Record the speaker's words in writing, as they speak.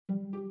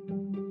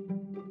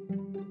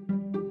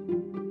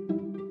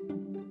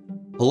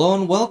Hello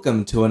and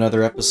welcome to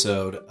another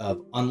episode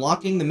of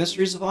Unlocking the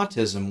Mysteries of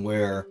Autism,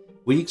 where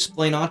we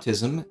explain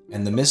autism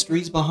and the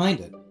mysteries behind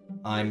it.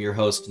 I'm your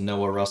host,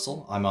 Noah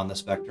Russell. I'm on the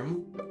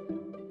spectrum.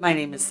 My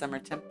name is Summer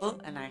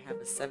Temple, and I have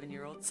a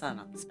 7-year-old son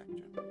on the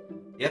spectrum.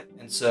 Yep,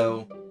 and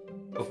so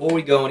before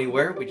we go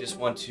anywhere, we just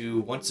want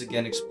to once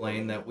again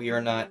explain that we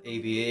are not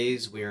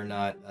AVAs, we are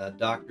not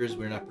doctors,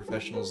 we are not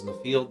professionals in the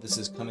field. This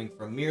is coming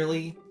from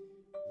merely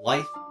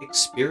life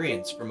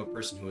experience from a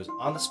person who is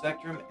on the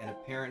spectrum and a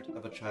parent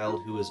of a child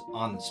who is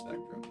on the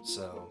spectrum.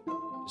 So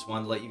just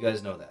wanted to let you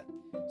guys know that.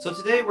 So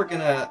today we're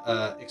going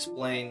to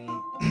explain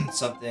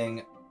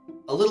something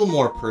a little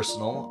more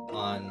personal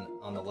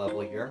on the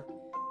level here.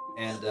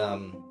 And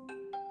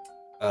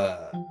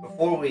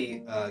before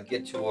we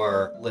get to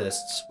our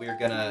lists, we're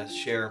going to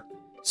share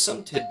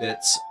some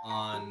tidbits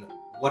on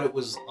what it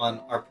was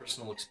on our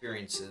personal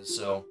experiences.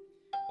 So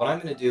what I'm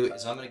going to do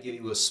is I'm going to give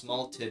you a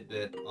small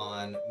tidbit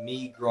on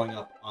me growing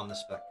up on the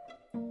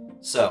spectrum.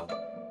 So,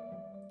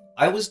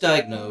 I was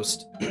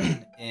diagnosed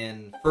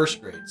in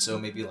first grade, so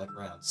maybe like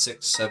around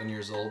 6, 7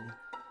 years old,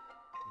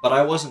 but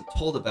I wasn't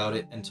told about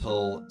it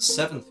until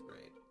 7th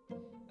grade.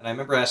 And I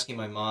remember asking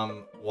my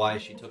mom why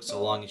she took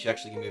so long, and she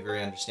actually gave me a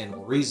very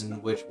understandable reason,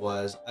 which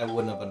was I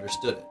wouldn't have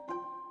understood it.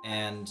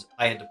 And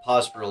I had to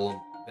pause for a little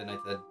bit, and I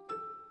said,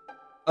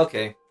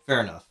 okay,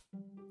 fair enough.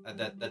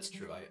 That's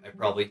true.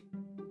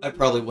 I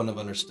probably wouldn't have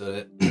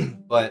understood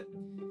it. But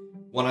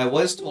when I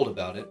was told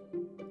about it,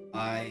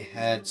 I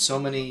had so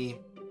many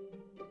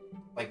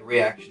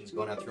reactions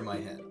going out through my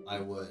head. I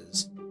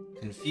was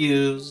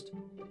confused,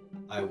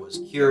 I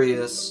was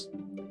curious,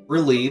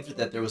 relieved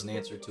that there was an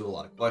answer to a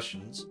lot of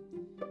questions,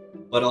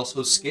 but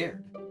also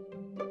scared.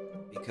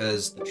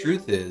 Because the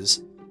truth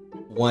is,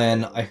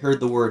 when I heard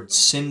the word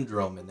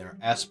syndrome in there,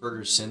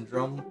 Asperger's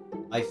syndrome,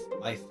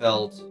 I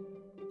felt,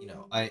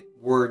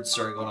 words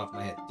started going off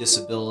my head.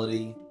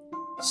 Disability,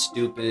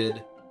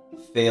 stupid,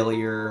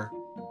 failure,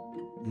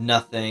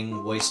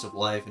 nothing, waste of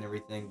life and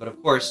everything. But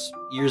of course,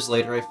 years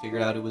later I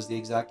figured out it was the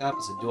exact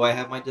opposite. Do I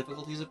have my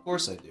difficulties? Of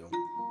course I do.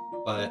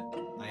 But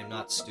I am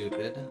not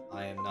stupid.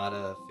 I am not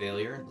a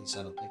failure. At least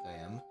I don't think I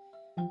am.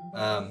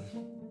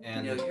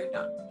 No, you're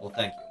not. Well,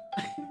 thank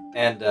you.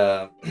 And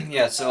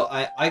yeah, so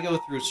I go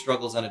through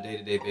struggles on a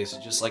day-to-day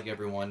basis, just like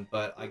everyone,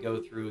 but I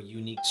go through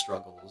unique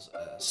struggles,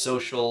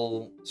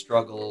 social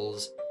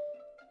struggles,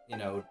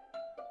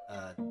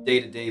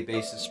 day-to-day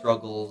basis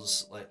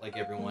struggles, like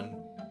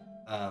everyone.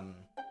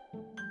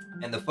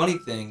 And the funny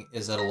thing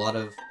is that a lot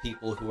of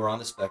people who are on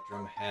the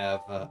spectrum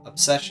have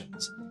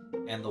obsessions.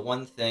 And the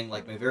one thing,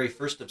 like my very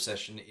first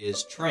obsession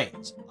is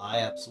trains. I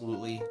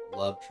absolutely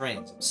love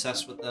trains,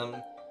 obsessed with them.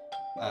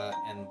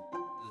 And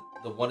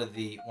the one of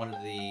the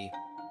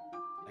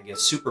I guess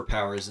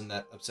superpowers in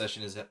that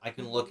obsession is that I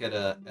can look at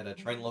a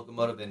train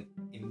locomotive and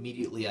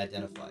immediately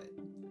identify it.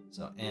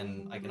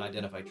 And I can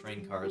identify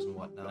train cars and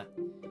whatnot.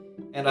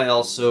 And I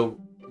also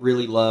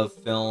really love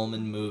film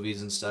and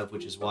movies and stuff,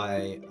 which is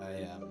why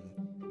I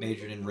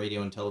majored in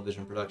radio and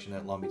television production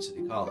at Long Beach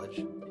City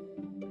College.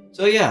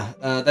 So yeah,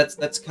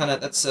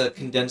 that's a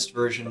condensed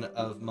version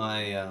of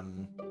my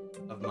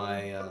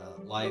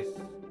life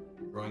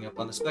growing up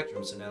on the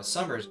spectrum. So now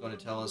Summer is going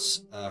to tell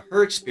us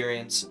her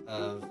experience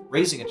of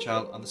raising a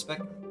child on the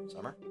spectrum.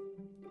 Summer?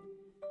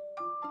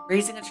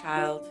 Raising a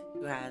child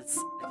who has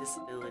a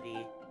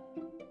disability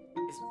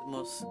is the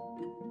most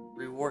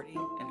rewarding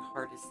and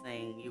hardest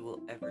thing you will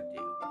ever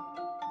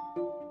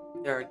do.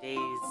 There are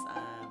days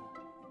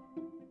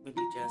when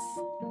you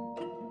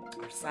just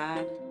are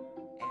sad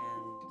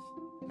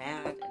and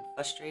mad and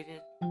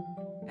frustrated,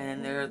 and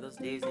then there are those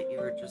days that you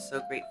are just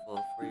so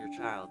grateful for your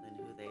child and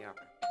who they are.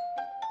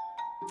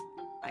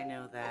 I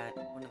know that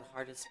one of the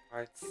hardest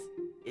parts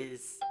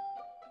is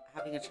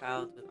having a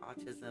child with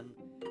autism.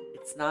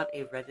 It's not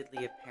a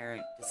readily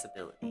apparent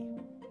disability.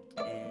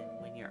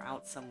 And when you're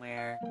out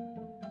somewhere,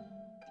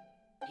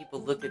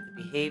 people look at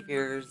the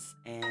behaviors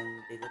and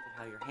they look at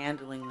how you're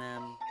handling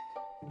them,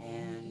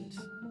 and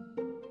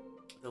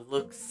the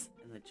looks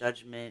and the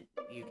judgment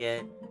you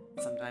get.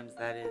 Sometimes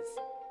that is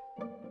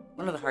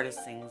one of the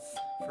hardest things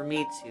for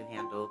me to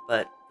handle.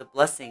 But the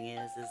blessing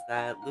is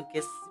that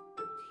Lucas,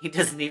 he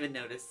doesn't even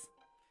notice.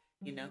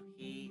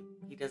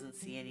 He doesn't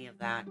see any of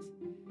that.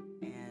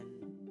 And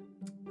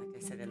like I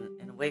said,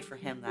 in a way for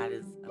him, that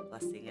is a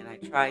blessing. And I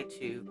try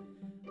to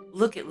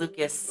look at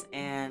Lucas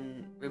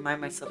and remind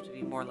myself to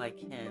be more like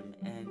him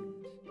and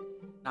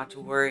not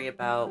to worry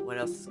about what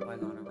else is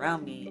going on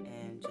around me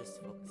and just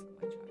focus on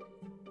my child.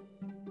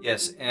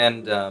 Yes,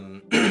 and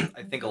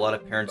I think a lot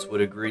of parents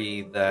would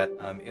agree that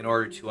in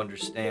order to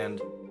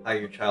understand how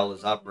your child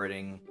is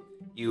operating,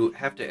 you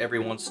have to every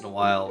once in a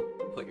while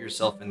put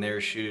yourself in their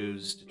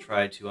shoes to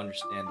try to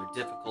understand their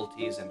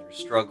difficulties and their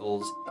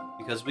struggles,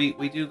 because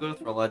we do go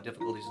through a lot of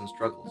difficulties and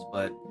struggles.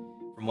 But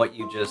from what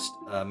you just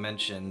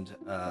mentioned,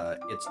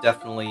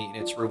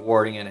 it's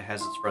rewarding and it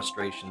has its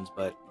frustrations,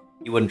 but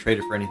you wouldn't trade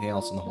it for anything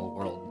else in the whole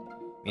world.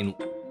 I mean,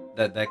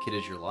 that kid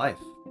is your life.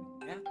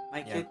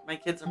 Yeah, my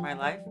kids are my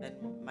life,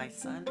 and my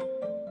son,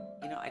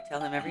 I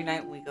tell him every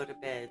night when we go to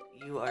bed,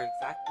 you are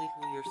exactly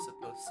who you're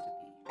supposed to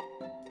be.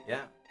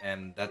 Yeah,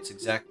 and that's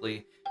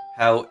exactly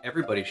how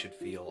everybody should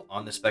feel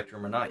on the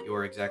spectrum or not.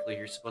 You're exactly who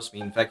you're supposed to be.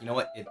 In fact, you know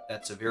what?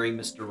 That's a very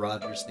Mr.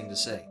 Rogers thing to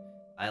say.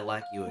 I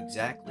like you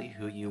exactly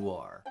who you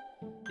are.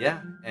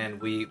 Yeah, and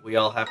we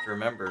all have to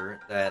remember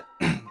that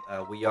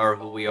we are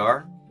who we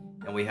are,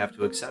 and we have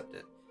to accept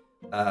it.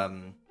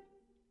 Um,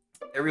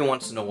 every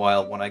once in a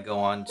while, when I go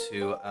on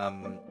to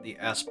the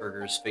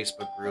Asperger's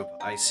Facebook group,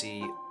 I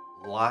see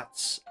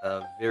lots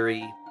of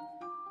very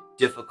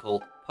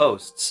difficult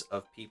posts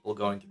of people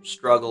going through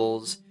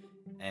struggles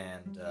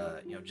and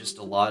just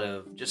a lot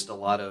of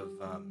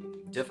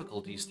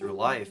difficulties through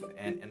life,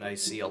 and I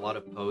see a lot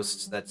of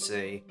posts that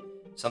say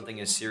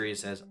something as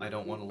serious as "I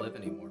don't want to live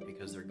anymore"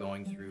 because they're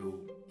going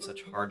through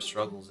such hard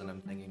struggles, and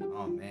I'm thinking,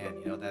 oh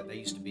man, that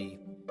used to be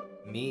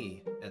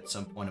me at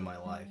some point in my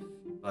life.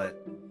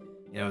 But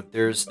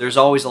there's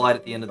always a light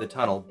at the end of the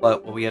tunnel,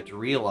 but what we have to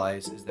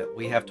realize is that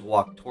we have to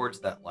walk towards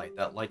that light.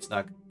 That light's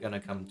not going to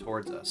come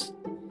towards us.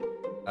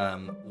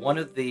 One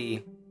of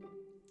the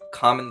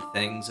common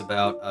things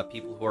about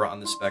people who are on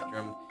the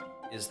spectrum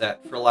is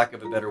that, for lack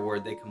of a better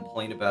word, they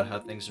complain about how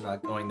things are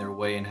not going their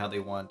way and how they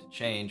want to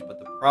change, but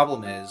the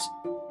problem is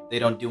they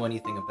don't do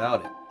anything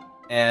about it.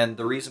 And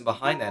the reason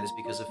behind that is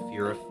because of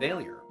fear of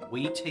failure.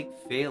 We take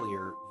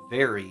failure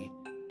very,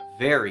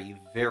 very,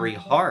 very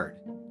hard.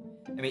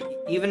 I mean,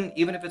 even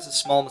if it's a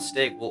small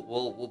mistake,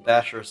 we'll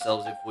bash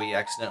ourselves if we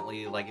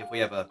accidentally, like if we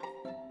have a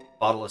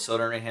bottle of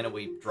soda in our hand and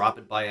we drop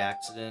it by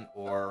accident,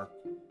 or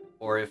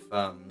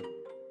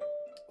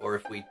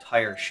if we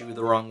tie our shoe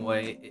the wrong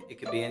way. It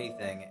could be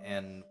anything,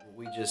 and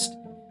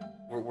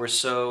we're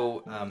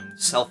so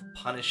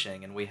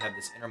self-punishing, and we have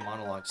this inner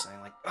monologue saying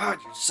like, "Oh,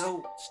 you're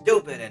so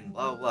stupid," and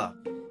blah blah,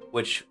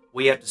 which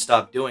we have to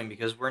stop doing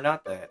because we're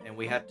not that, and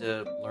we have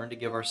to learn to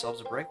give ourselves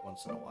a break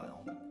once in a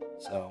while.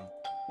 So,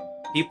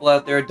 people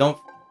out there,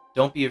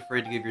 don't be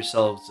afraid to give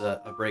yourselves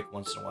a break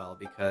once in a while,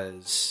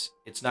 because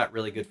it's not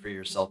really good for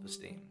your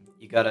self-esteem.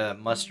 You gotta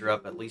muster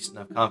up at least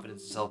enough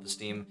confidence and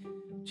self-esteem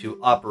to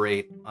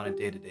operate on a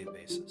day-to-day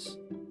basis.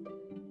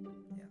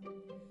 Yeah.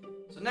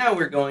 So now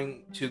we're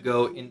going to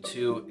go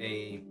into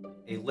a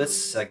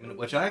list segment,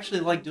 which I actually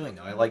like doing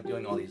now. I like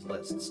doing all these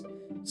lists.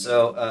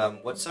 So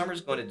what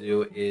Summer's going to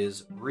do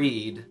is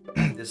read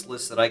this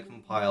list that I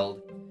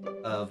compiled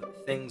of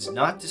things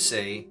not to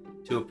say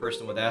to a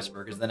person with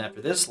Asperger's. Then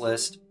after this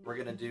list, we're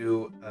going to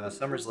do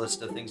Summer's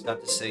list of things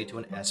not to say to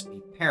an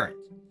SB parent.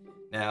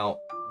 Now,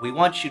 we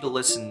want you to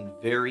listen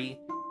very,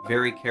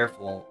 very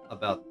careful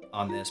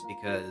on this,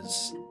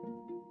 because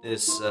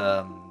this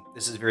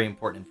is very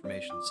important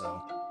information. So,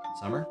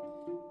 Summer,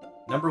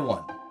 number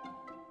 1.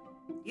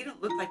 You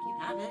don't look like you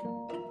have it.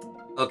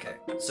 Okay,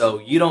 so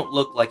you don't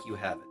look like you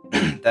have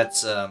it.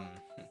 That's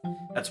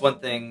one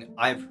thing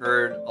I've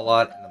heard a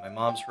lot, and that my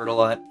mom's heard a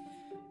lot.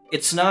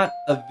 It's not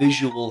a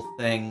visual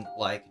thing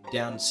like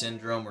Down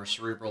syndrome or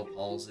cerebral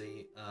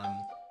palsy.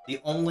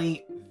 The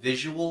only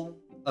visual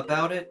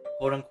about it,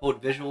 quote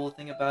unquote visual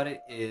thing about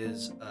it,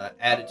 is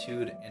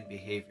attitude and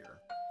behavior.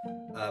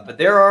 But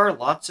there are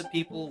lots of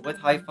people with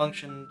high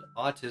function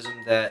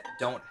autism that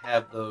don't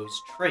have those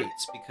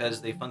traits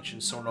because they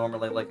function so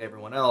normally like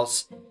everyone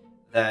else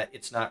that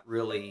it's not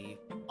really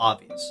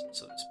obvious,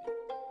 so to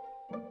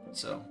speak.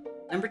 So,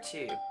 Number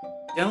 2,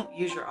 don't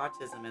use your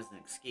autism as an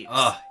excuse.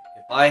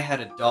 If I had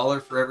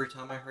 $1 for every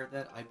time I heard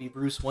that, I'd be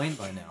Bruce Wayne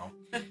by now.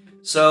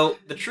 So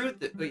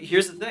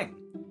here's the thing.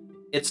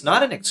 It's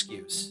not an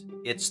excuse.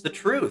 It's the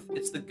truth.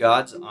 It's the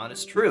God's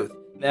honest truth.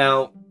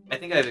 Now, I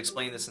think I've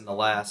explained this in the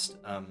last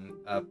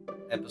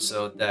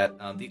episode that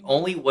the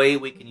only way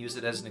we can use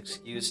it as an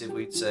excuse if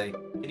we'd say,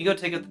 "Can you go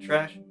take out the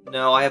trash?"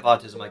 "No, I have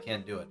autism. I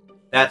can't do it."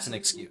 That's an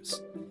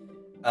excuse.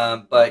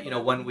 But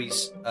when we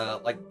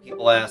like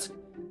people ask,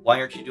 "Why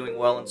aren't you doing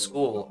well in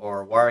school?"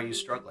 or "Why are you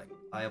struggling?"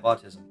 "I have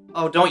autism."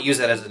 Oh, don't use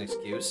that as an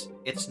excuse.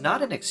 It's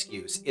not an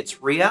excuse.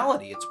 It's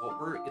reality. It's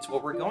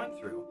what we're going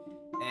through.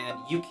 And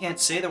you can't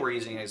say that we're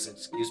using it as an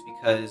excuse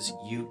because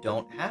you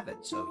don't have it,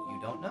 so you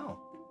don't know.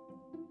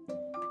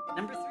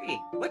 Number 3,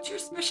 what's your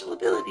special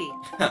ability?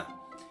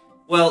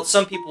 Well,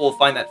 some people will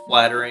find that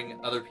flattering.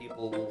 Other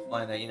people will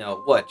find that,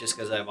 just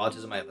because I have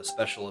autism, I have a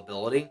special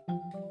ability.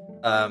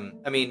 I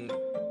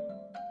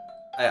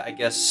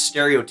guess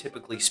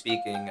stereotypically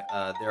speaking,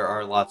 there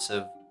are lots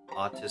of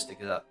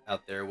autistic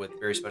out there with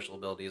very special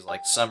abilities.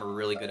 Like, some are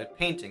really good at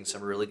painting,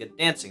 some are really good at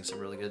dancing, some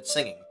are really good at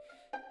singing.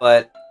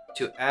 But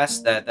to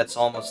ask that's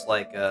almost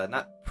like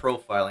not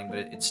profiling, but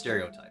it's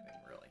stereotyping,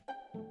 really.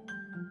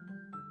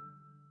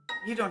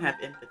 You don't have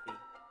empathy.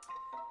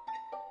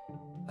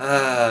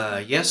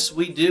 Yes,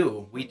 we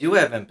do. We do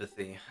have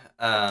empathy.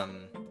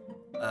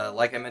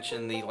 Like I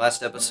mentioned in the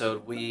last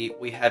episode,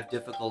 we have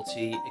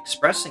difficulty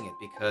expressing it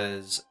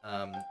because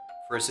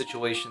for a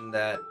situation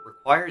that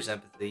requires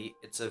empathy,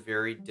 it's a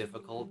very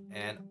difficult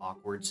and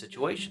awkward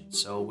situation.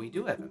 So we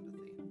do have empathy.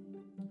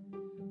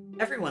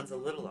 Everyone's a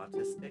little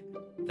autistic.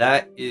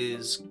 That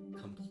is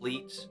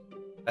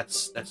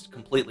that's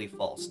completely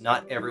false.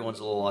 Not everyone's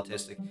a little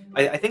autistic.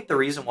 I think the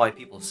reason why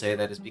people say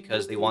that is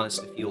because they want us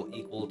to feel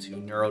equal to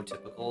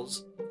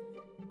neurotypicals.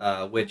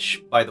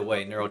 which, by the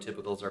way,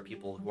 neurotypicals are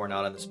people who are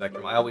not on the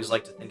spectrum. I always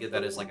like to think of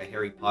that as like a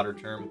Harry Potter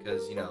term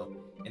because,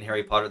 in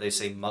Harry Potter they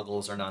say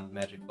muggles are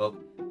non-magic folk.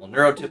 Well,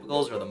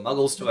 neurotypicals are the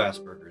muggles to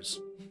Asperger's.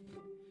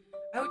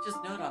 I would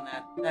just note on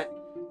that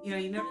you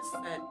notice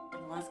that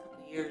in the last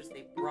couple of years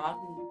they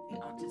broadened the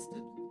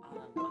autistic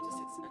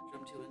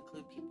spectrum to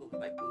include people with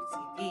like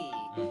OCD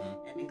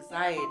Mm-hmm. and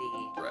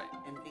anxiety Right.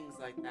 and things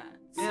like that.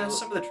 Yeah, So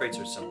some of the traits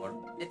are similar.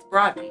 it's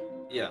broadening.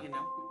 Yeah.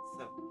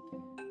 So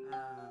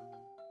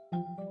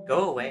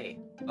go away.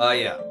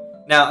 Yeah.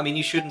 Now, I mean,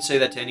 you shouldn't say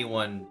that to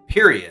anyone,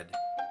 period.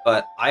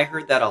 But I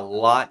heard that a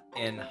lot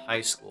in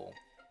high school.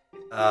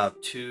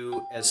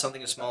 To as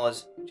something as small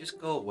as just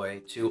go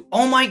away. To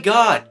oh my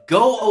God,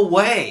 go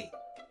away.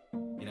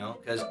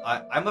 Because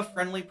I'm a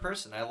friendly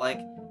person. I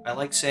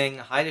like saying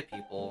hi to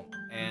people,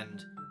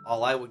 and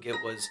all I would get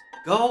was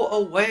go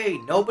away.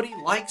 Nobody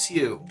likes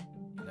you.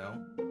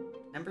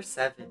 Number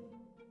 7.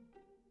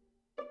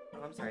 Oh,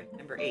 I'm sorry.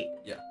 Number 8.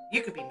 Yeah.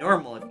 You could be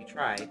normal if you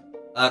tried.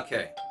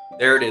 Okay,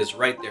 there it is,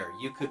 right there.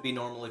 You could be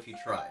normal if you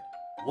tried.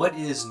 What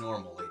is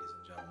normal, ladies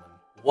and gentlemen?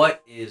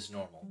 What is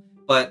normal?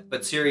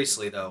 But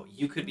seriously though,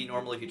 you could be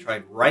normal if you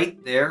tried.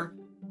 Right there,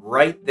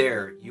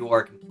 you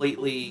are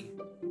completely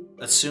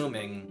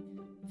assuming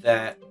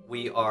that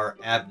we are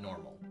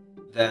abnormal,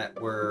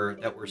 that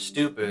we're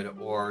stupid,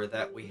 or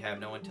that we have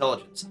no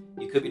intelligence.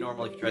 You could be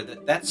normal if you tried.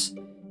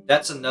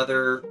 That's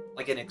another,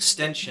 like, an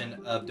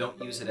extension of don't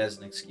use it as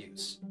an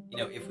excuse.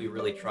 If we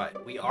really tried.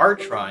 We are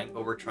trying,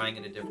 but we're trying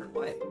in a different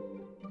way.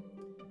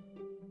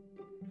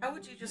 How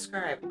would you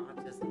describe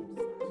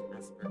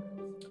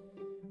autism/Asperger's?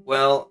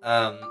 Well,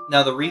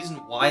 now the reason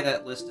why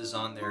that list is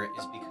on there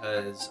is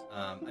because,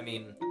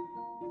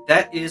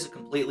 that is a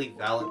completely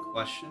valid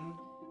question,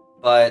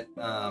 but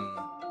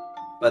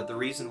the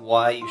reason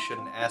why you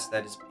shouldn't ask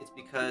that is it's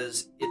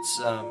because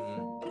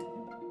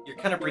you're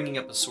kind of bringing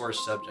up a sore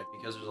subject,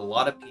 because there's a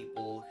lot of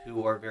people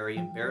who are very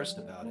embarrassed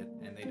about it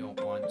and they don't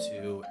want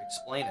to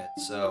explain it.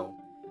 So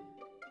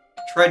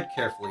tread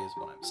carefully is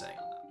what I'm saying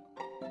on that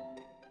one.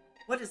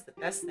 What is the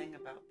best thing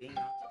about being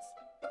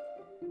autistic?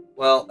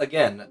 Well,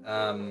 again,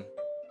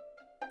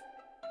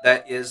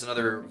 that is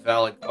another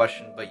valid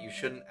question, but you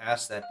shouldn't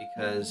ask that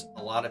because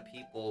a lot of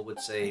people would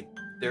say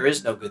there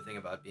is no good thing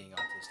about being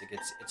autistic.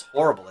 It's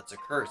horrible. It's a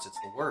curse. It's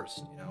the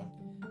worst.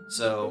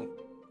 So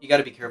you got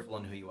to be careful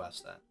on who you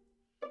ask that.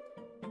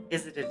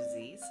 Is it a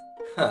disease?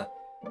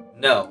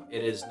 No,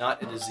 it is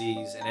not a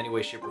disease in any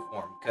way, shape, or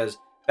form. Because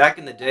back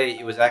in the day,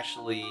 it was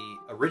actually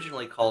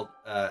originally called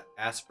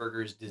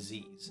Asperger's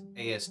disease,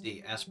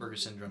 ASD,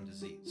 Asperger's syndrome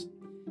disease.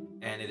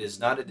 And it is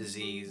not a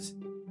disease.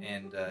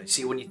 And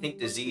see, when you think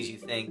disease, you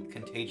think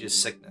contagious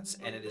sickness.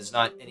 And it is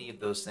not any of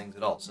those things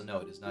at all. So no,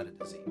 it is not a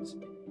disease.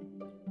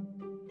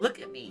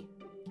 Look at me.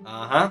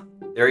 Uh-huh.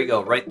 There you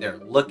go, right there.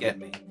 Look at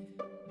me.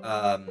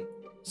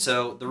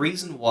 So the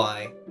reason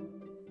why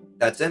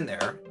that's in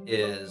there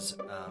is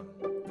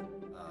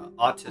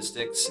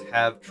autistics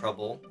have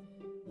trouble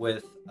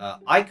with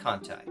eye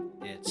contact.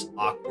 It's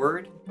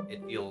awkward,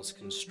 it feels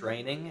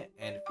constraining,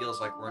 and it feels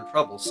like we're in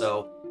trouble.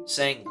 So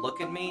saying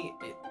 "look at me,"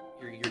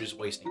 you're just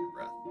wasting your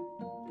breath.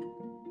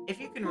 If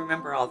you can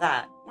remember all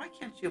that, why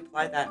can't you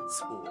apply that in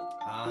school?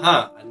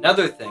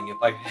 Another thing,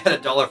 if I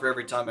had $1 for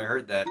every time I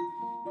heard that,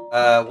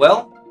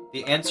 well,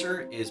 the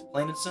answer is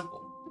plain and simple.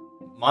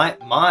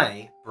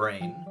 My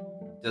brain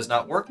does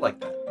not work like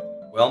that.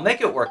 Well,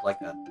 make it work like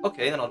that.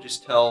 Okay, then I'll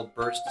just tell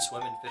birds to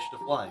swim and fish to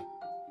fly.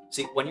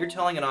 See, when you're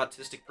telling an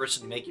autistic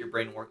person to make your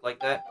brain work like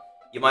that,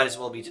 you might as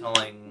well be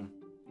telling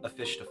a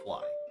fish to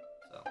fly.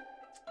 So.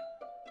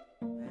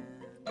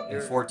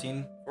 And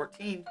 14?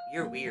 14,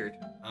 you're weird.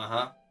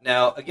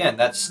 Now, again,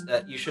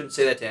 you shouldn't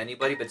say that to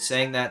anybody, but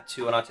saying that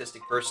to an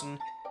autistic person,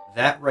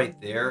 that right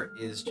there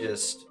is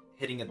just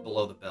hitting it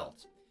below the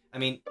belt. I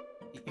mean,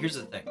 here's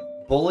the thing.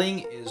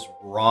 Bullying is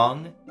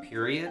wrong,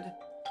 period.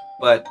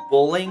 But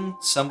bullying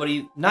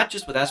somebody, not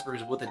just with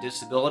Asperger's, with a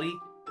disability,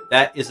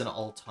 that is an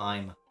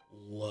all-time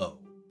low.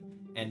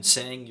 And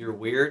saying you're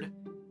weird,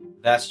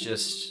 that's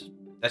just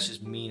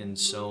mean in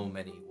so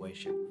many ways,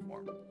 shape, or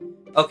form.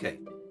 Okay,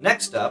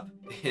 next up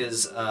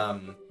is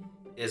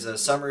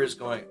Summer is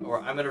going, or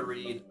I'm going to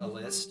read a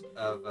list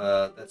of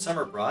that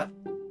Summer brought,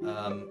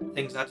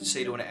 things not to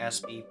say to an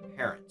Aspie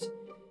parent.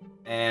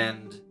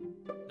 And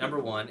number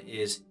 1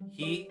 is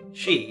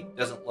she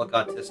doesn't look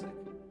autistic.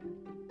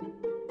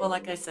 Well,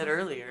 like I said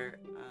earlier,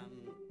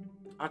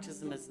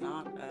 autism is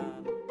not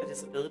a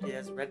disability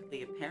that's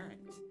readily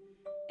apparent,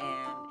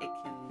 and it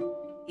can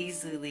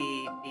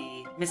easily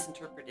be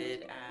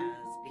misinterpreted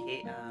as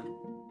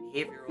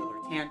behavioral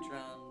or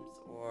tantrums,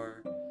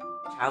 or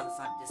a child that's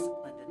not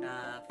disciplined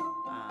enough.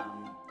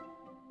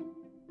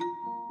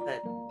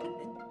 But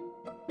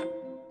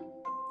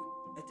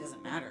it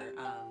doesn't matter.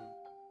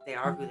 They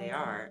are who they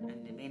are,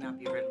 and it may not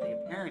be readily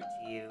apparent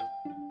to you,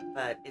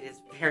 but it is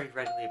very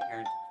readily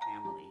apparent to the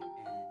family and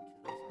to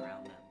those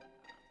around them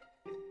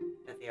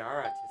that they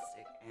are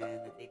autistic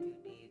and that they do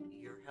need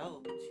your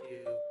help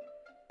to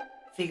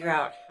figure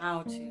out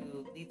how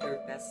to lead their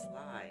best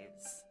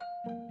lives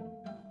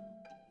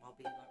while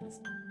being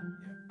autistic.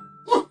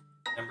 Yeah.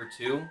 Number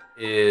 2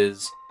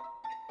 is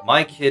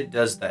my kid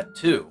does that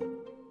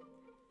too.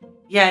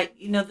 Yeah,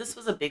 this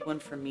was a big one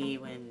for me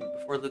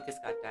before Lucas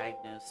got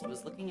diagnosed,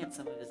 was looking at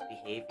some of his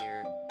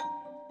behavior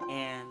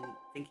and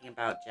thinking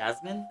about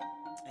Jasmine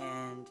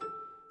and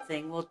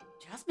saying, well,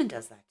 Jasmine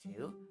does that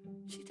too.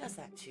 She does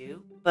that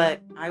too.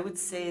 But I would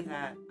say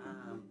that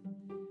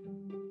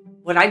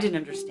what I didn't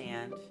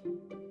understand,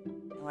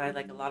 and what I'd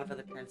like a lot of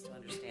other parents to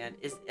understand,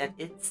 is that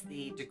it's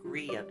the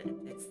degree of it,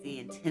 it's the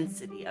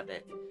intensity of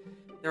it.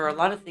 There are a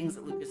lot of things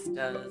that Lucas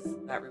does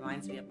that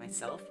reminds me of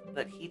myself,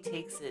 but he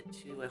takes it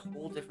to a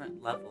whole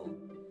different level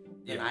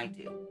than Yeah. I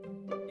do.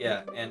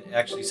 Yeah, and it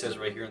actually says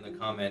right here in the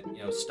comment,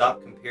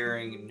 stop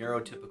comparing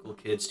neurotypical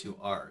kids to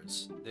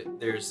ours.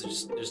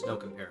 There's no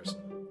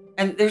comparison.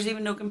 And there's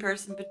even no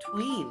comparison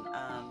between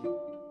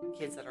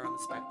kids that are on the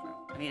spectrum.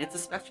 I mean, it's a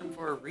spectrum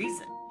for a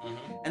reason.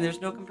 Mm-hmm. And there's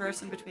no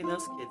comparison between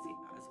those kids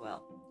as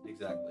well.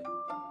 Exactly.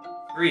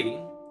 3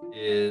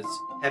 is,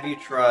 have you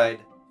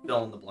tried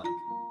fill in the blank?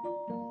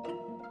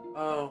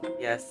 Oh,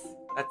 yes.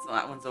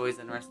 That one's always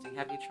interesting.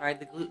 Have you tried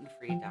the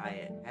gluten-free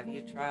diet? Have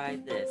you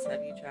tried this?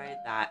 Have you tried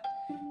that?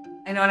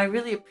 I know, and I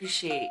really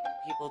appreciate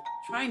people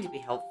trying to be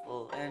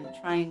helpful and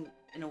trying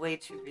in a way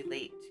to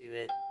relate to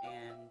it.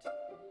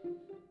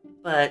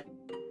 But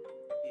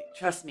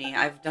trust me,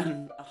 I've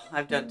done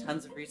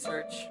tons of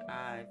research.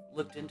 I've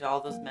looked into all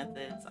those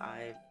methods.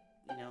 I've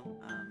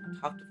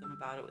talked to them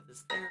about it with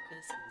his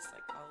therapist and his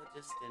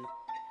psychologist,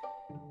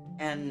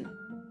 and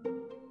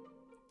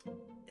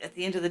at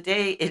the end of the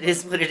day, it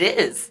is what it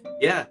is.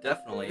 Yeah,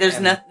 definitely. There's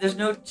no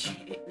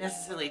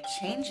necessarily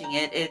changing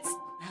it. It's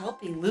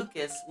helping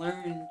Lucas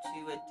learn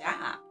to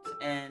adapt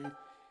and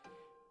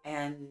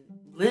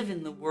live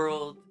in the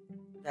world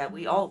that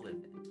we all live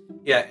in.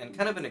 Yeah, and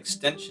kind of an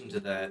extension to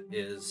that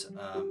is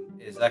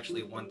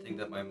actually one thing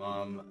that my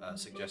mom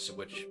suggested,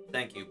 which,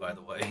 thank you, by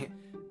the way.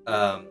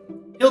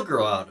 He'll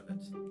grow out of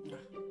it.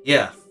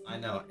 Yeah, I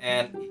know.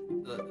 And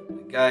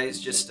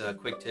guys, just a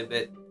quick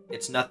tidbit.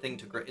 It's nothing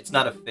to it's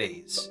not a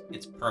phase.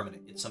 It's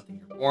permanent. It's something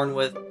you're born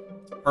with.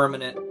 It's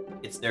permanent.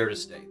 It's there to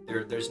stay.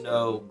 There's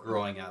no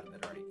growing out of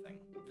it or anything.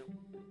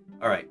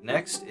 All right,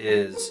 next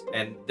is,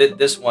 and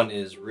this one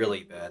is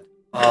really bad.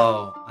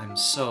 Oh, I'm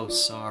so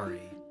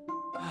sorry.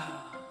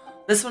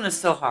 This one is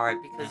so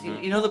hard because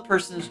you know the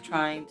person is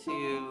trying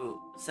to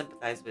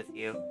sympathize with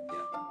you,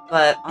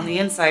 but on the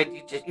inside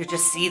you're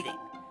just seething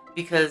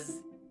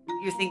because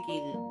you're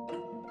thinking,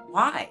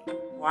 why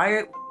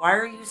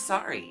are you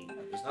sorry?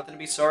 There's nothing to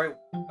be sorry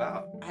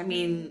about. I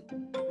mean,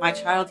 my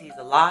child, he's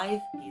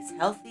alive, he's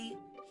healthy,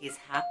 he's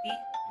happy.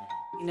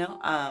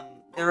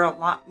 There are a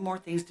lot more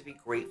things to be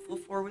grateful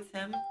for with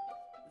him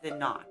than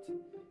not.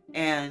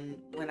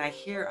 And when I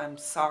hear I'm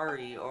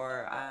sorry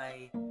or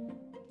I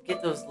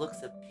get those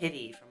looks of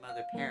pity from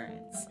other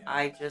parents,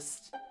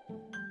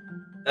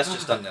 That's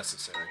just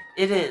unnecessary.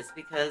 It is,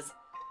 because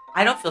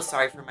I don't feel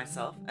sorry for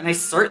myself, and I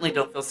certainly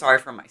don't feel sorry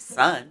for my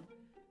son.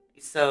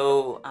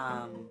 So,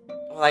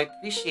 while I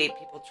appreciate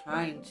people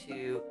trying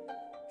to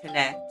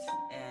connect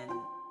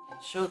and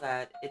show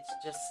that, it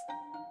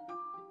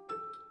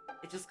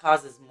just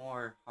causes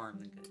more harm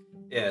than good.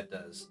 Yeah, it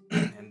does.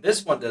 And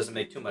this one doesn't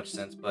make too much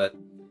sense, but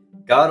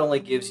God only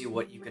gives you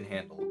what you can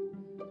handle.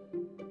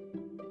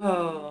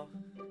 Oh,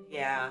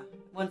 yeah.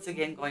 Once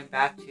again, going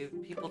back to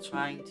people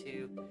trying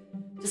to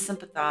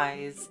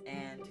sympathize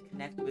and to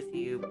connect with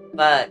you,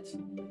 but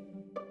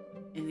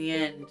in the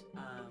end,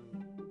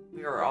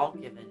 we are all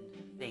given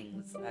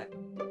things that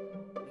we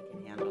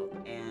can handle,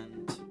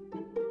 and I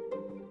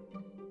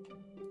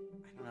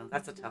don't know,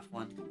 that's a tough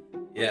one.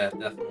 Yeah,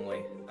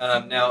 definitely.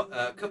 Now,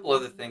 a couple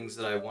other things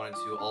that I wanted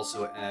to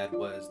also add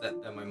was that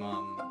my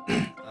mom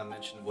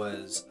mentioned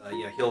was,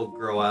 he'll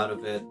grow out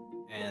of it,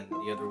 and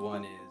the other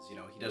one is, he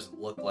doesn't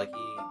look like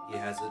he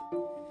has it.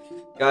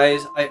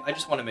 Guys, I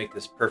just want to make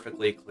this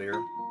perfectly clear.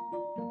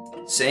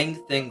 Saying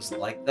things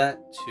like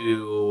that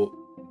to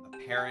a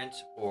parent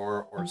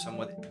or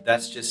someone,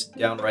 that's just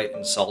downright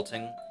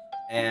insulting.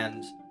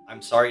 And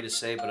I'm sorry to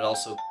say, but it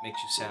also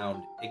makes you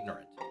sound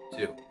ignorant,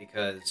 too.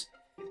 Because,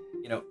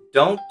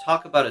 don't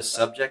talk about a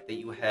subject that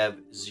you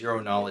have zero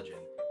knowledge in.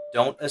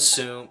 Don't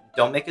assume,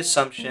 don't make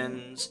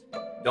assumptions,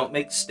 don't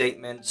make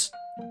statements,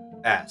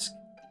 ask.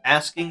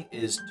 Asking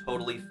is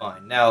totally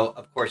fine. Now,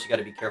 of course, you got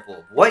to be careful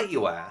of what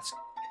you ask,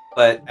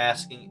 but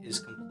asking is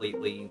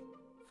completely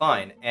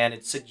fine. And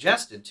it's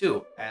suggested,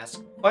 too.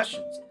 Ask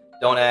questions.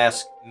 Don't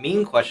ask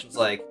mean questions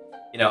like,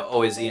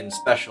 oh, is he in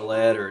special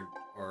ed or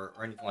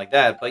anything like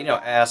that. But,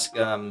 ask,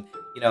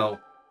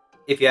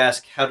 if you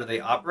ask how do they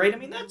operate, I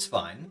mean, that's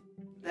fine.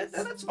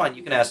 That's fine.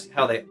 You can ask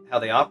how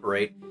they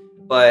operate.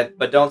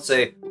 But don't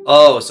say,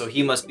 oh, so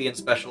he must be in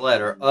special ed,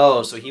 or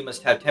oh, so he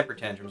must have temper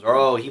tantrums, or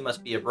oh, he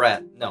must be a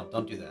brat. No,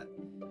 don't do that.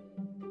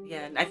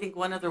 Yeah, and I think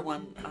one other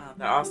one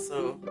that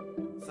also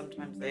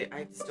sometimes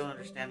I just don't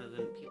understand it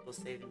when people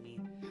say to me,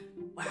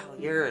 wow,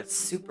 you're a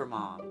super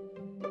mom.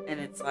 And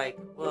it's like,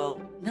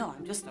 well, no,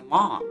 I'm just a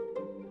mom.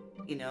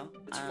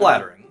 It's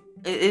flattering.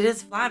 It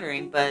is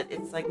flattering, but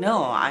it's like,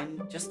 no,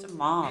 I'm just a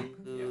mom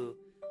who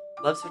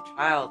loves her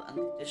child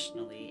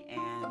unconditionally,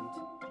 and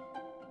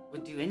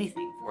would do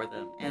anything for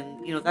them.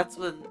 And that's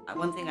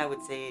one thing I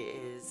would say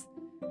is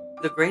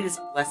the greatest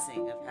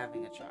blessing of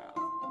having a child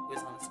who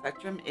is on the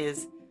spectrum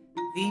is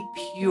the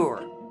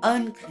pure,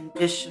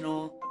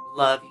 unconditional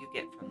love you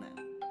get from them.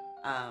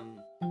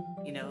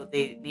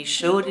 They may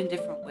show it in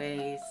different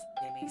ways,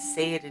 they may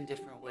say it in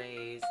different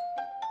ways,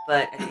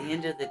 but at the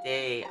end of the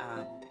day,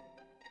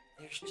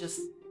 there's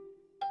just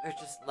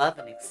love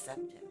and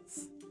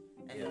acceptance,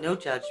 Yeah. and no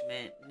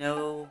judgment,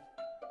 no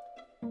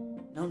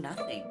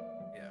nothing.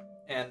 Yeah.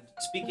 And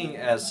speaking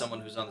as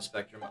someone who's on the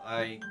spectrum,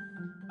 I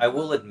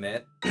will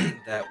admit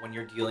that when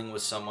you're dealing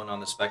with someone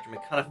on the spectrum,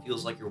 it kind of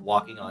feels like you're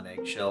walking on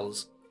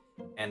eggshells.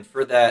 And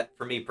for that,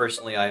 for me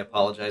personally, I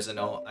apologize. I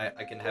know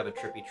I can have a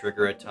trippy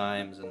trigger at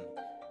times, and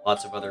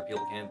lots of other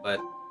people can. But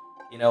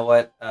you know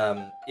what?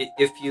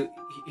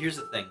 Here's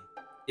the thing: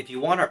 if you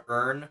want to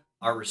earn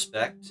our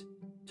respect,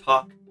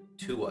 talk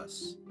to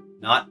us,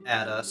 not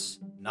at us,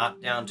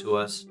 not down to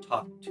us.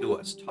 Talk to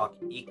us. Talk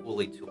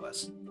equally to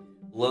us.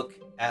 Look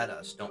at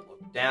us. Don't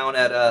look down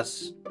at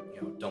us.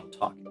 Don't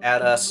talk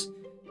at us.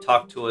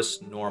 Talk to us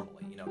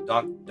normally.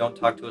 Don't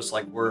talk to us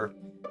like we're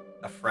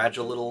a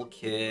fragile little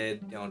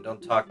kid.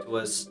 Don't talk to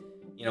us,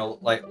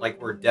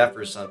 like we're deaf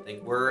or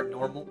something. We're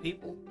normal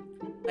people.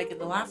 Like in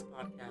the last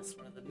podcast,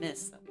 one of the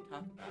myths that we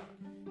talked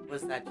about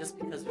was that just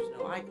because there's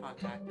no eye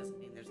contact doesn't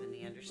mean there's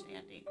any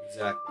understanding.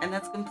 Exactly. And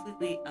that's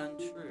completely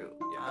untrue.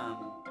 Yeah.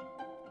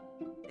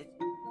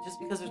 Just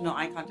because there's no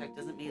eye contact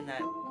doesn't mean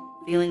that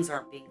feelings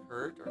aren't being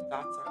heard or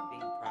thoughts aren't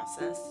being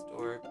processed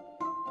or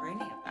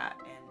any of that.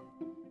 And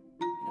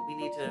we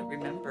need to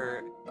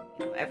remember,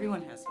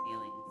 everyone has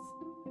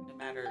feelings, no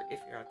matter if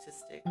you're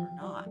autistic or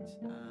not.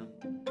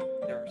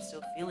 There are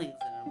still feelings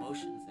and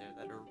emotions there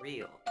that are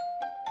real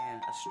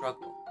and a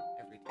struggle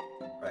every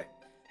day. Right.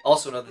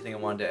 Also, another thing I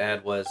wanted to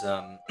add was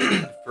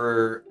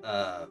for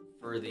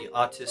the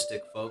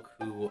autistic folk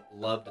who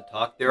love to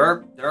talk, there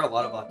are a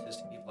lot of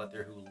autistic people out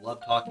there who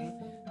love talking.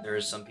 There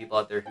are some people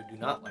out there who do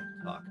not like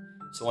to talk.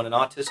 So when an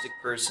autistic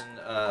person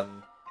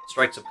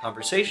strikes up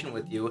conversation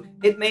with you,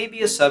 it may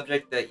be a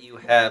subject that you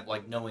have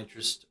like no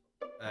interest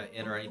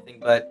in or anything.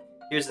 But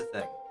here's the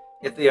thing: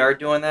 if they are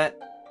doing that,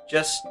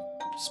 just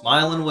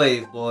smile and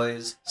wave,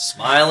 boys.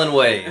 Smile and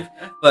wave.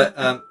 But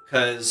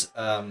because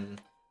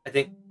I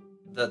think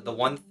the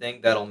one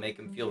thing that'll make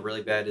them feel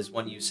really bad is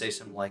when you say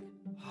something like,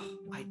 "Oh,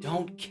 I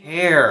don't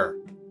care."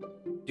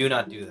 Do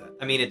not do that.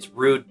 I mean, it's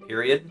rude,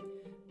 period.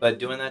 But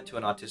doing that to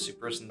an autistic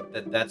person,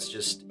 that's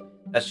just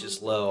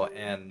low,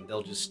 and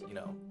they'll just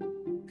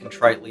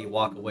contritely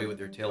walk away with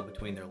their tail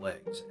between their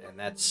legs, and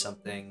that's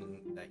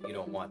something that you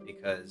don't want,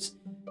 because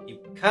you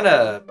kind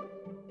of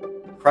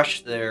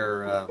crush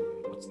their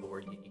what's the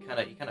word? You kind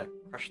of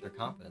crush their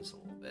confidence a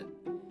little bit,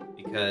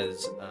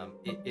 because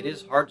it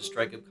is hard to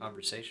strike up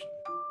conversation.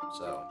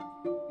 So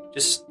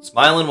just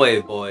smile and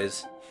wave,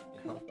 boys.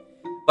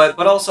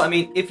 But also, I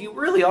mean, if you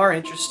really are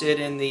interested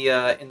in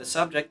the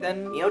subject,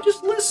 then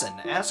just listen,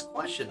 ask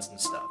questions and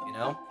stuff.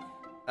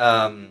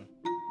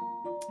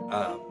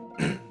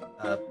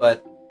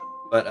 But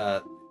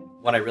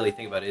when I really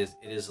think about it,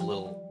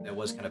 it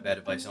was kind of bad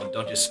advice.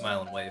 Don't just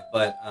smile and wave,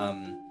 but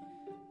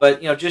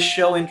just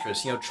show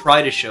interest.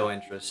 Try to show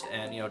interest,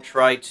 and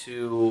try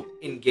to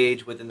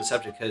engage within the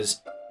subject,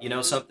 because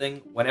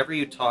something. Whenever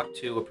you talk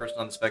to a person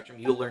on the spectrum,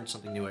 you'll learn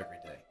something new every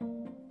day.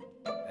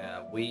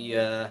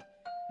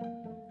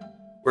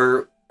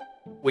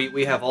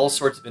 We have all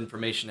sorts of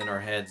information in our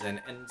heads,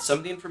 and some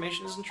of the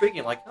information is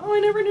intriguing. Like, oh, I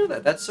never knew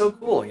that. That's so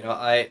cool.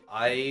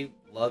 I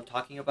love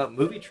talking about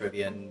movie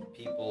trivia, and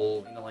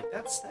people, like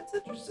that's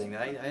interesting.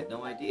 I had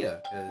no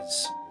idea,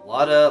 because a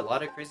lot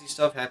of crazy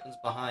stuff happens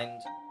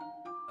behind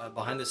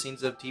the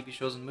scenes of TV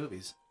shows and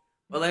movies.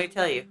 Well, let me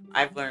tell you,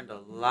 I've learned a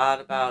lot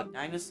about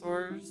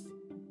dinosaurs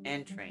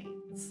and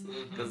trains,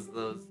 because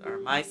those are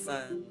my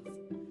son's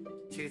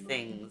two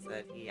things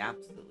that he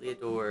absolutely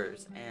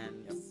adores,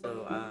 and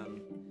so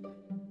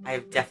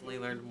I've definitely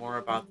learned more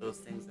about those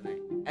things than I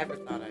ever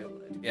thought I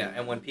would. Yeah,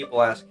 and when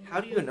people ask, how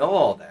do you know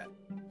all that?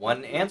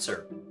 One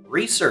answer: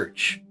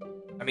 research.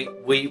 I mean,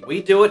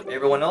 we do it,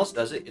 everyone else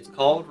does it. It's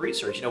called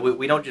research.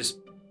 We don't just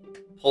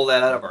pull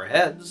that out of our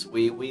heads.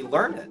 We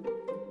learn it.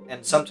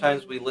 And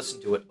sometimes we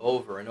listen to it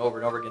over and over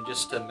and over again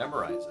just to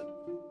memorize it.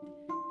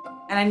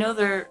 And I know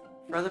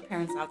for other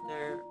parents out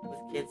there with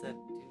kids that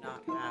do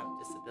not have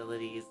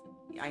disabilities,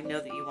 I know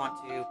that you want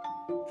to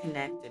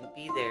connect and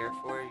be there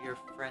for your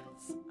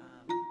friends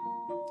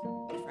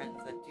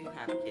that do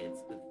have kids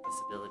with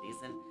disabilities.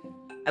 And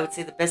I would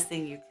say the best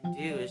thing you can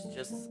do is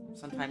just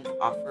sometimes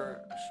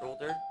offer a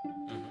shoulder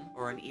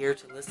or an ear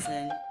to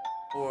listen,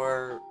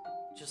 or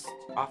just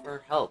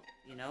offer help.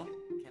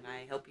 Can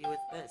I help you with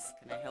this?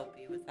 Can I help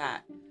you with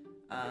that?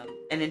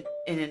 And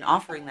in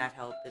offering that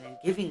help and in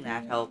giving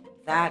that help,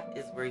 that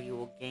is where you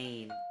will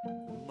gain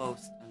the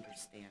most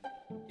understanding.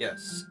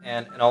 Yes,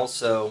 and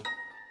also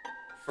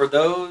for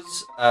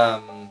those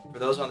on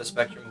the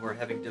spectrum who are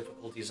having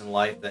difficulties in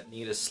life that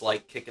need a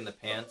slight kick in the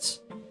pants,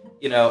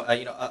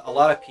 a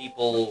lot of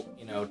people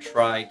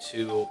try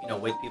to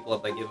wake people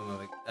up by giving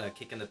them a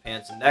kick in the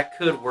pants, and that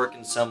could work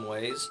in some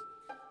ways.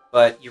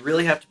 But you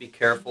really have to be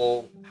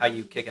careful how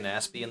you kick an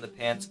Aspie in the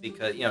pants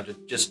because,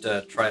 just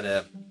to try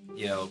to,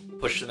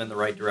 push them in the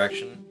right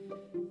direction.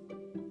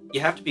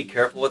 You have to be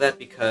careful with that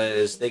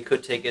because they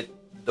could take it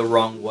the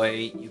wrong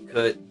way.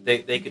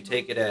 They could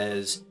take it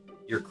as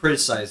you're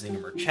criticizing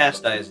them or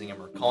chastising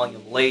them or calling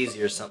them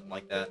lazy or something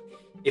like that.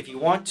 If you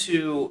want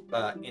to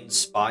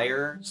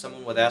inspire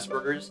someone with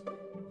Asperger's,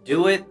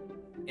 do it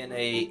in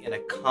a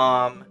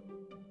calm,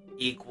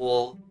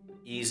 equal,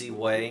 easy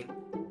way,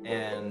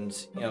 and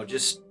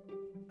just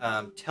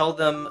tell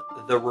them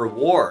the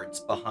rewards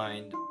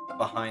behind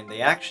the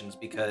actions,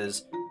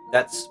 because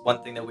that's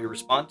one thing that we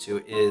respond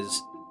to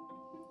is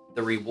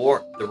the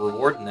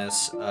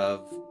rewardness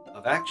of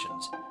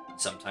actions.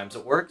 Sometimes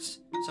it works,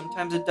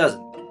 sometimes it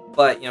doesn't.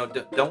 But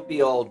don't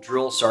be all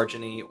drill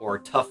sergeant-y or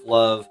tough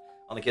love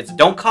on the kids.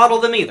 Don't coddle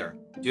them either.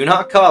 Do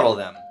not coddle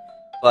them.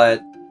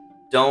 But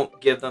don't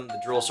give them the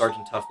drill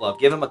sergeant tough love.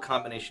 Give them a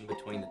combination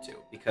between the two,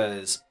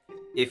 because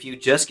if you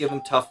just give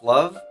them tough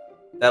love,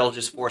 that'll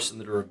just force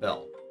them to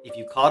rebel. If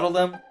you coddle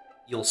them,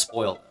 you'll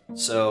spoil them.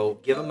 So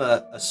give them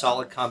a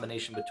solid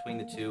combination between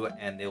the two,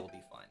 and they will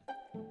be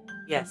fine.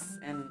 Yes,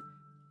 and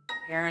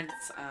parents,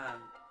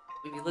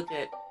 when you look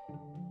at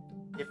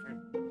different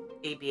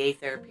ABA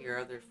therapy or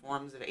other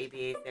forms of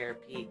ABA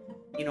therapy,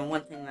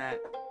 one thing that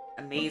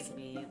amazed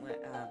me when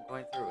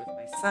going through it with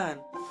my son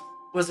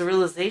was a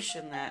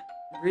realization that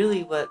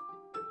really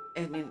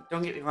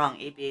don't get me wrong,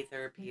 ABA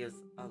therapy is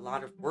a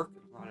lot of work,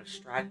 a lot of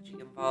strategy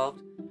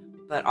involved,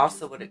 but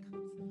also what it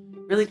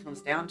really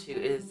comes down to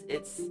is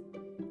it's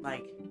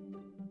like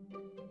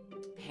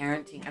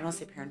parenting. I don't want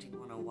to say parenting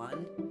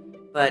 101,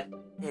 but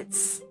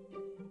it's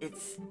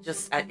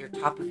just at your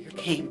top of your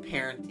game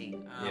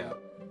parenting. Yeah.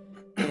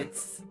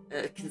 It's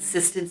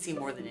consistency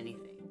more than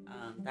anything.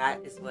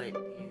 That is what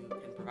you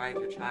can provide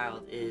your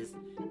child, is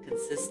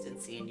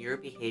consistency in your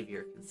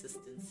behavior,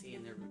 consistency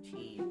in their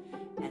routine.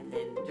 And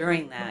then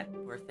during that,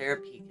 where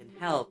therapy can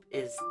help,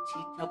 is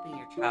helping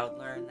your child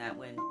learn that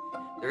when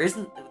there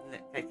isn't,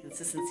 that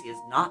consistency is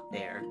not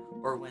there,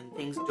 or when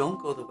things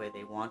don't go the way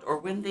they want, or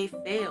when they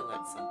fail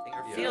at something,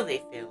 or feel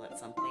they fail at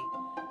something,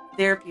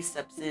 therapy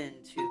steps in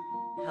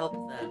to help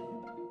them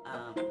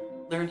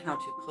learn how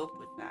to cope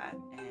with that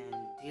and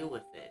deal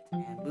with it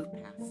and move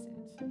past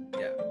it.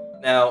 Yeah.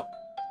 Now,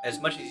 as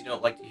much as you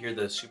don't like to hear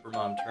the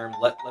supermom term,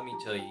 let me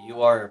tell you,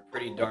 you are a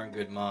pretty darn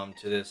good mom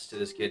to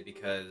this kid,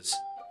 because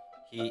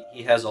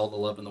he has all the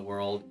love in the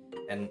world,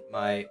 and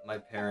my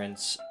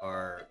parents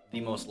are the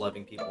most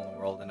loving people in the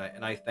world,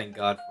 and I thank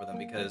God for them,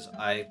 because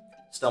I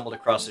stumbled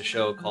across a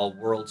show called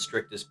World's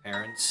Strictest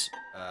Parents,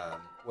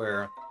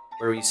 where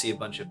we see a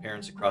bunch of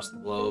parents across the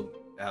globe,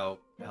 how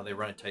they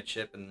run a tight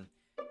ship, and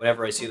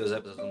whenever I see those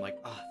episodes, I'm like,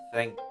 oh,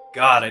 thank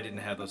God I didn't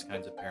have those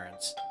kinds of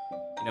parents.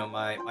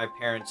 My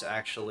parents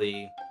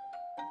actually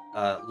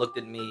looked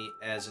at me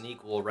as an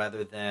equal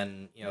rather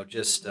than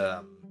just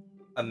a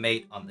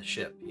mate on the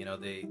ship.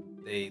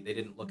 They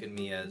didn't look at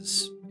me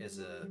as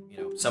a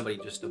somebody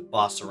just to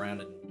boss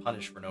around and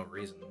punish for no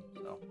reason.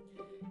 So.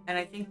 And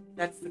I think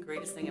that's the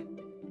greatest thing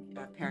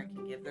a parent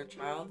can give their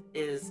child,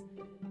 is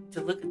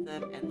to look at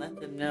them and let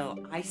them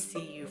know, I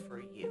see you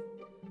for you.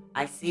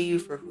 I see you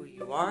for who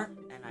you are,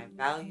 and I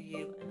value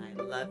you, and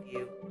I love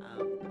you.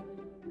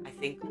 I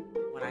think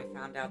when I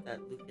found out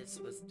that Lucas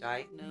was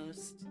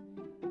diagnosed,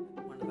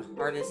 one of the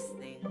hardest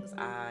things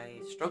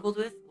I struggled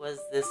with was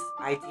this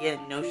idea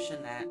and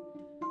notion that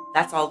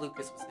that's all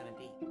Lucas was going to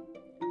be.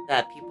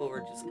 That people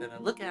were just going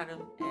to look at him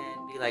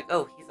and be like,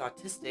 oh, he's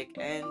autistic,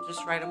 and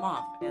just write him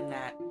off. And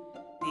that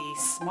the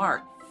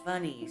smart,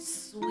 funny,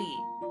 sweet,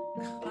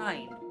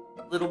 kind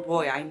little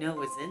boy I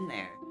know is in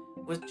there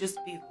would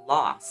just be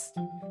lost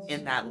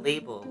in that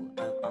label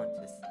of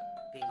autism,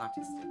 being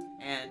autistic.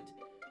 And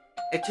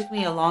it took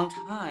me a long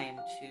time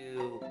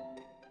to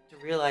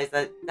realize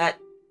that that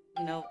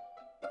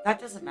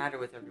doesn't matter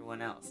with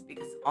everyone else,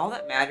 because all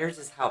that matters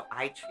is how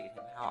I treat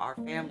him, how our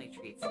family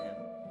treats him,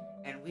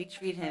 and we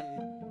treat him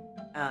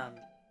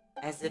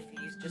as if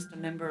he's just a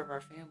member of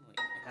our family.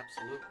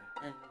 Absolutely.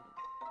 And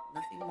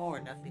nothing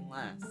more, nothing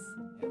less.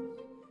 Yeah.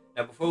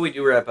 Now, before we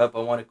do wrap up, I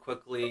want to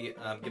quickly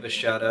give a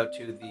shout out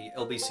to the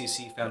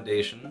LBCC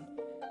Foundation.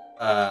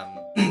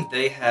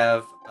 They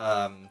have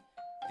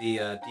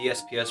the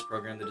DSPS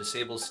program, the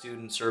Disabled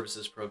Student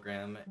Services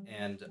Program,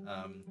 and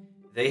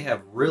they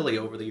have really,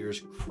 over the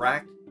years,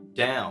 cracked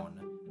down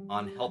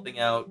on helping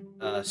out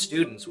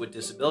students with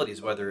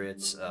disabilities, whether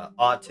it's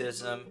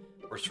autism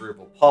or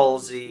cerebral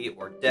palsy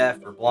or deaf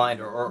or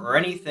blind or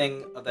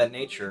anything of that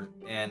nature.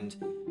 And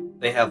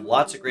they have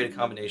lots of great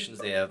accommodations.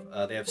 They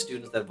have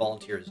students that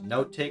volunteer as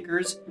note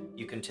takers.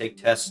 You can take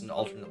tests in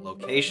alternate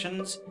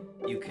locations.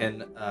 You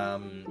can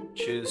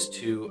choose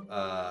to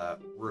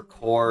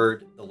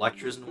record the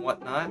lectures and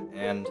whatnot,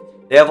 and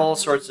they have all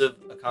sorts of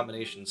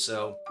accommodations.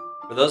 So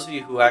for those of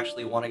you who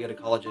actually want to get a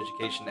college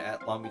education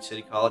at Long Beach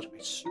City College,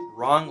 I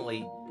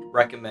strongly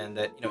recommend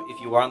that,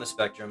 if you are on the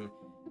spectrum,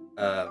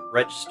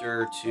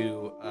 register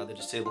to the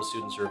Disabled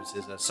Student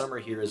Services. Summer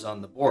here is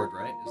on the board,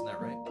 right? Isn't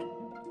that right?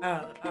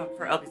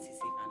 For LBCC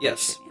Foundation.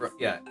 Yes,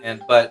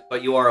 and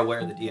but you are aware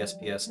of the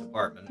DSPS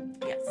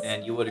department, Yes.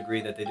 and you would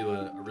agree that they do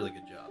a really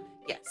good job.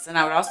 Yes, and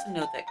I would also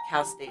note that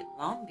Cal State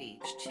Long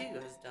Beach too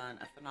has done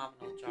a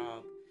phenomenal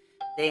job.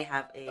 They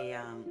have a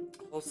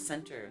whole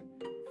center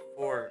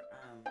for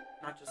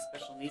not just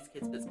special needs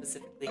kids, but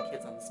specifically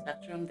kids on the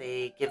spectrum.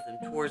 They give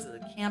them tours of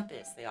the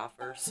campus. They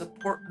offer a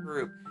support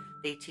group.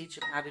 They teach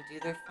them how to do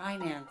their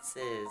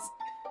finances.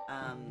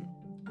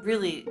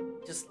 Really,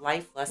 just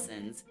life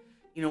lessons.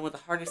 You know, one of the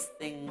hardest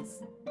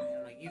things, I don't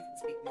know, you can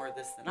speak more of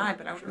this than I,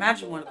 but I would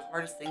imagine one of the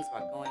hardest things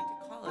about going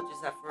to college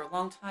is that for a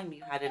long time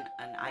you had an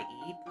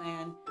IEE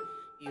plan,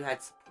 you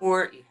had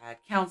support, you had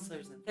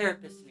counselors and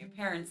therapists and your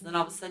parents, and then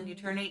all of a sudden you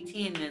turn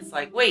 18 and it's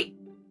like, wait,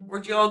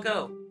 where'd you all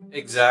go?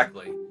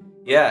 Exactly.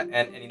 Yeah,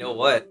 and you know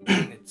what?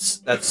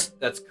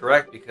 That's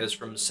correct, because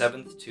from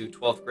 7th to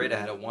 12th grade I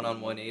had a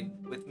one-on-one aide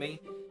with me.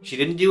 She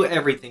didn't do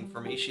everything for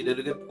me. She did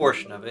a good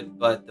portion of it,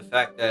 but the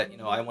fact that,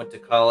 I went to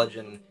college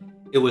and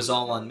it was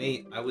all on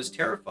me, I was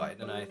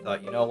terrified, and I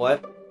thought, you know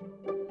what?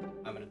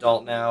 I'm an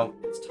adult now.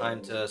 It's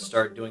time to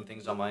start doing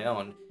things on my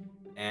own.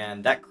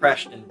 And that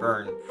crashed and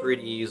burned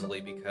pretty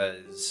easily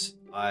because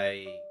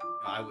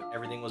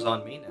everything was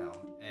on me now.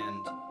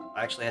 And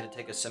I actually had to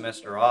take a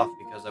semester off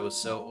because I was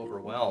so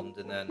overwhelmed.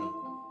 And then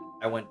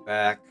I went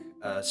back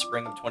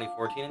spring of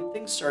 2014, and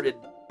things started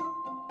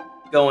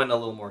going a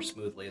little more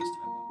smoothly as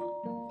time went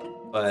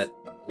on. But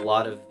a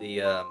lot of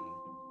the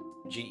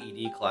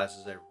GED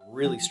classes I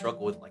really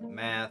struggle with, like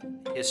math,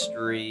 and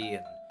history,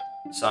 and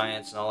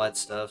science, and all that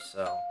stuff.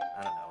 So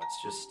I don't know.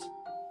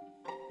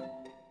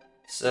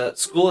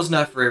 School is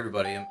not for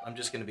everybody. I'm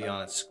just going to be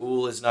honest.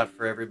 School is not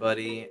for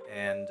everybody,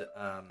 and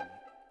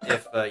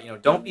if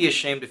don't be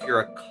ashamed if you're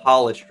a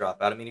college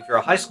dropout. I mean, if you're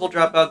a high school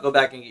dropout, go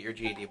back and get your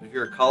GED. But if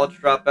you're a college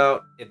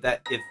dropout, if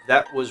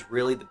that was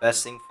really the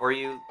best thing for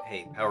you,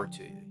 hey, power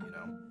to you.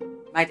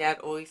 My dad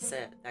always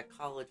said that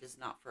college is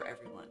not for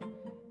everyone,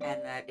 and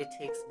that it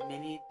takes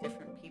many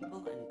different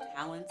people and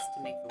talents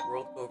to make the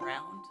world go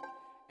round,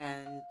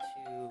 and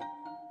to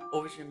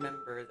always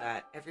remember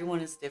that everyone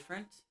is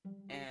different,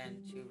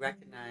 and to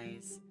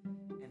recognize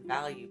and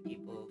value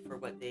people for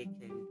what they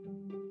can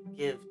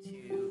give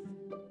to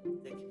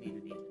the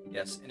community.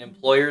 Yes, and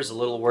employers, a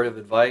little word of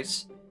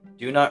advice: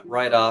 do not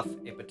write off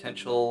a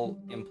potential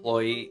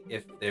employee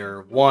if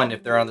they're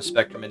on the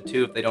spectrum, and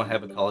two, if they don't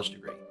have a college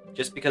degree.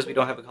 Just because we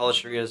don't have a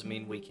college degree doesn't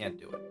mean we can't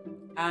do it.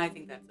 I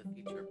think that's a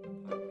future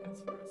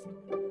podcast for us.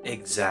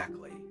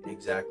 Exactly.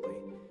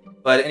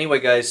 But anyway,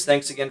 guys,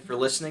 thanks again for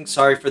listening.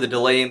 Sorry for the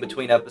delay in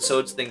between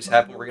episodes. Things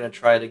happen. We're going to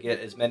try to get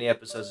as many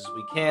episodes as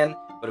we can,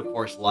 but of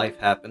course, life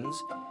happens.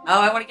 Oh,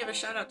 I want to give a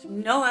shout out to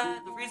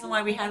Noah. The reason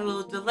why we had a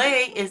little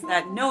delay is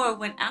that Noah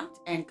went out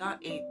and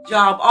got a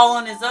job all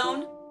on his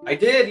own. I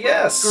did,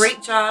 yes.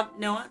 Great job,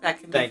 Noah. That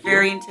can be Thank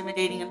very you.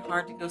 Intimidating and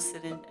hard to go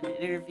sit in an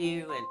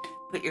interview and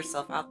put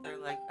yourself out there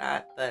like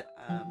that. But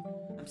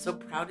I'm so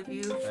proud of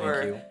you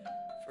for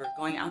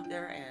going out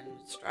there and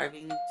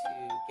striving to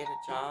get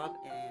a job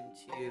and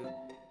to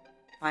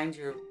find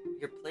your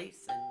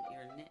place and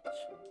your niche.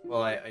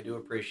 Well, I do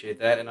appreciate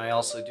that, and I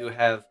also do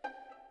have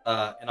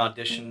an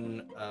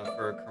audition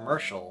for a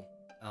commercial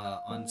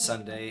on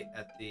Sunday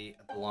at the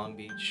Long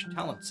Beach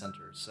Talent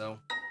Center. So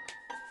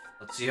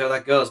let's see how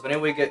that goes. But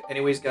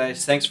anyways,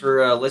 guys, thanks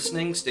for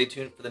listening. Stay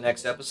tuned for the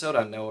next episode.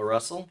 I'm Noah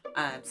Russell.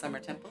 I'm Summer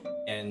Temple.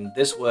 And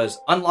this was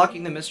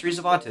Unlocking the Mysteries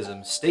of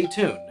Autism. Stay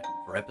tuned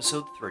for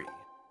episode 3.